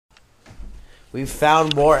We've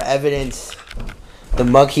found more evidence. The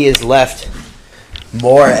monkey has left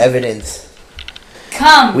more evidence.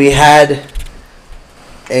 Come. We had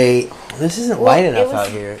a. This isn't light enough out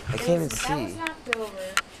here. I can't even see. That was knocked over.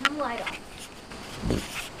 Turn the light on.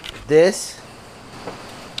 This.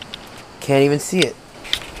 Can't even see it.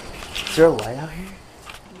 Is there a light out here?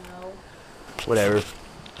 No. Whatever.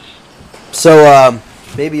 So,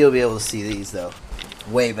 maybe you'll be able to see these, though.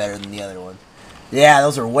 Way better than the other one. Yeah,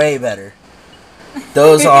 those are way better.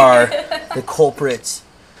 Those are the culprit's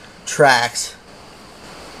tracks.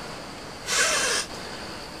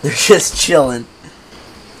 They're just chilling.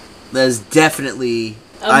 There's definitely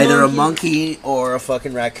either a monkey or a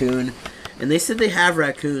fucking raccoon. And they said they have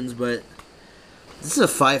raccoons, but this is a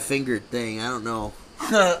 5-fingered thing. I don't know.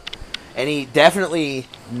 And he definitely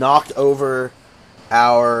knocked over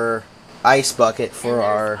our ice bucket for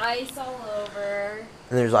our... ice all over.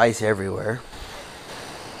 And there's ice everywhere.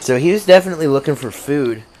 So he was definitely looking for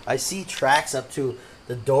food. I see tracks up to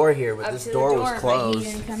the door here, but this door was closed. But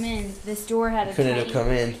he didn't come in. This door had a Couldn't have come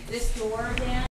in. This door, Dan.